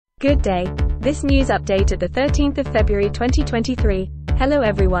Good day. This news update at the 13th of February 2023. Hello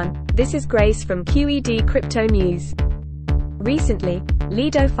everyone, this is Grace from Q.E.D CryptoNews. Recently,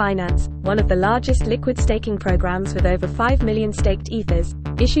 Lido Finance, one of the largest liquid staking programs with over 5 million staked ethers,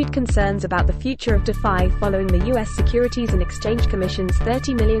 issued concerns about the future of DeFi following the U.S. Securities and Exchange Commission's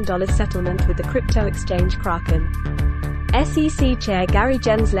 $30 million settlement with the crypto exchange Kraken. SEC Chair Garry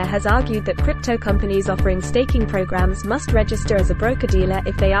Gensler has argued that crypto companies offering staking programs must register as a broker-dealer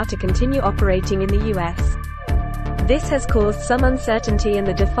if they are to continue operating in the U.S. This has caused some uncertainty in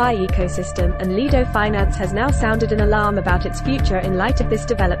the DeFi ecosystem, and Lido Finance has now sounded an alarm about its future in light of this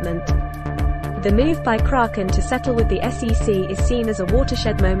development. The move by Kraken to settle with the SEC is seen as a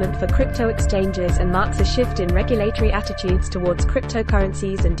watershed moment for crypto exchanges and marks a shift in regulatory attitudes towards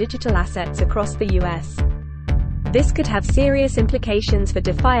cryptocurrencies and digital assets across the U.S. This could have serious implications for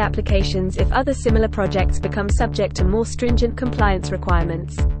DeFi applications if other similar projects become subject to more stringent compliance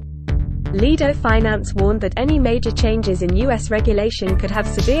requirements. Lido Finance warned that any major changes in U.S. regulation could have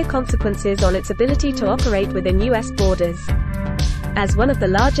severe consequences on its ability to operate within U.S. borders. As one of the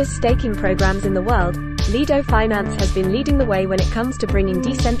largest staking programs in the world, Lido Finance has been leading the way when it comes to bringing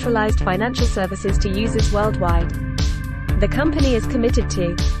decentralized financial services to users worldwide. The company is committed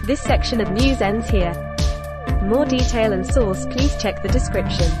to. This section of news ends here. More detail and source, please check the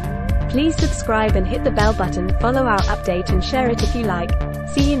description. Please subscribe and hit the bell button, follow our update and share it if you like.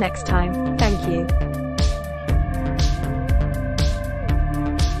 See you next time. Thank you.